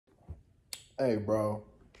Hey, bro,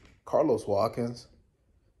 Carlos Watkins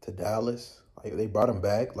to Dallas. Like they brought him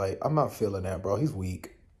back. Like I'm not feeling that, bro. He's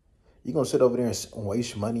weak. You gonna sit over there and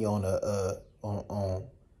waste money on on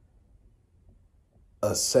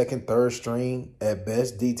a second, third string at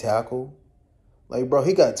best D tackle? Like, bro,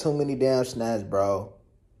 he got too many damn snaps, bro.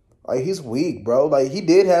 Like he's weak, bro. Like he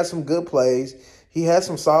did have some good plays. He had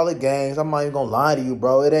some solid games. I'm not even gonna lie to you,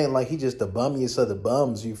 bro. It ain't like he just the bummiest of the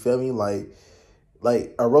bums. You feel me? Like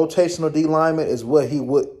a rotational D lineman is what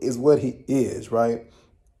he is, right?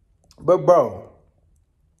 But bro,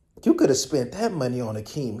 you could have spent that money on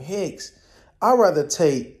Akeem Hicks. I'd rather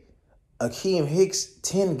take Akeem Hicks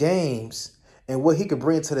 10 games and what he could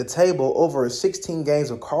bring to the table over 16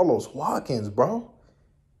 games of Carlos Watkins, bro.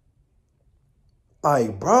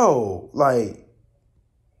 Like, bro, like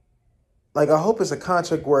I hope it's a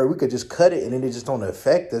contract where we could just cut it and then it just don't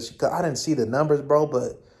affect us. I didn't see the numbers, bro,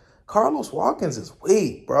 but Carlos Watkins is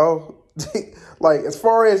weak, bro. Like as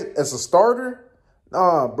far as a starter,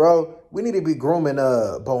 nah, bro. We need to be grooming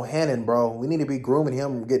Bohannon, bro. We need to be grooming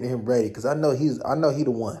him, getting him ready. Cause I know he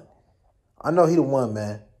the one. I know he the one,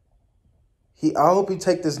 man. I hope he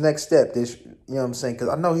take this next step. You know what I'm saying? Cause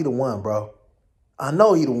I know he the one, bro. I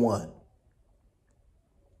know he the one.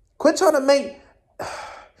 Quit trying to make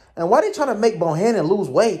and why they trying to make Bohannon lose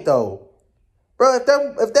weight though? Bro, if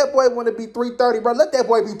that boy want to be 330, bro, let that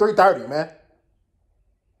boy be 330, man.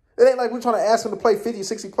 It ain't like we're trying to ask him to play 50,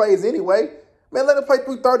 60 plays anyway. Man, let him play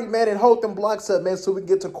 330, man, and hold them blocks up, man, so we can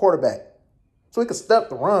get to quarterback. So we can stop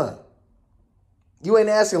the run. You ain't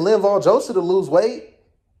asking Linval Joseph to lose weight.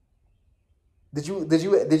 Did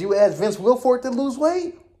you ask Vince Wilfork to lose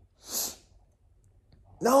weight?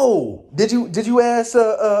 No. Did you ask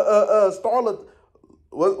Starlet,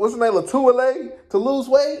 what's his name, Latuale to lose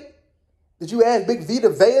weight? Did you ask Big Vita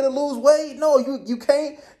Vea to lose weight? No, you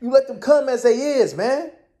can't. You let them come as they is,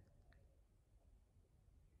 man.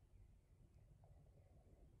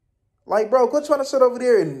 Like, bro, quit trying to sit over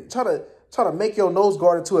there and try to make your nose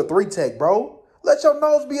guard into a 3-tech, bro. Let your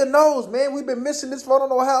nose be a nose, man. We've been missing this for I don't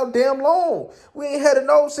know how damn long. We ain't had a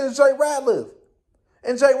nose since Jay Ratliff.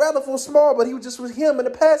 And Jay Ratliff was small, but he was just with him in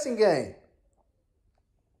the passing game.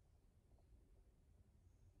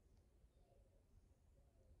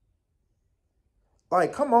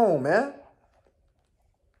 Like, come on, man.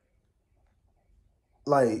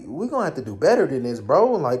 Like, we're going to have to do better than this,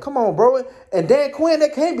 bro. Like, come on, bro. And Dan Quinn,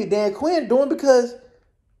 that can't be Dan Quinn doing because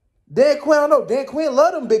Dan Quinn, I don't know, Dan Quinn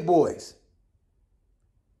love them big boys.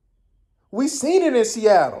 We seen it in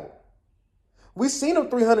Seattle. We seen them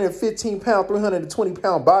 315-pound,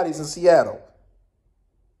 320-pound bodies in Seattle.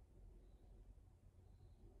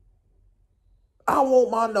 I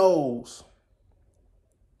want my nose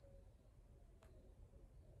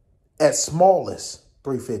at smallest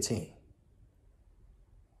 315.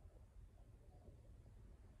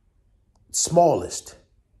 Smallest.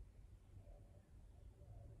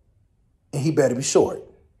 And he better be short.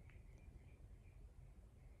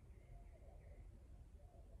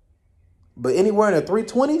 But anywhere in the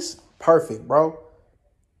 320s, perfect, bro.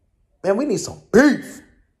 Man, we need some beef.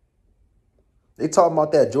 They talking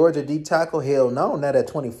about that Georgia D tackle. Hell no, not at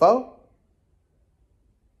 24.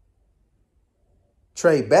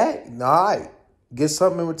 Trade back? All right. Get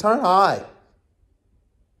something in return? All right.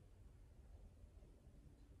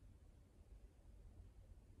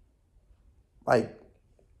 Like,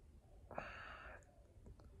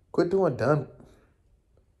 quit doing dumb.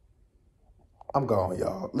 I'm gone,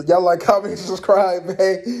 y'all. Y'all like, comment, subscribe,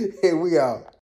 man. Here we out.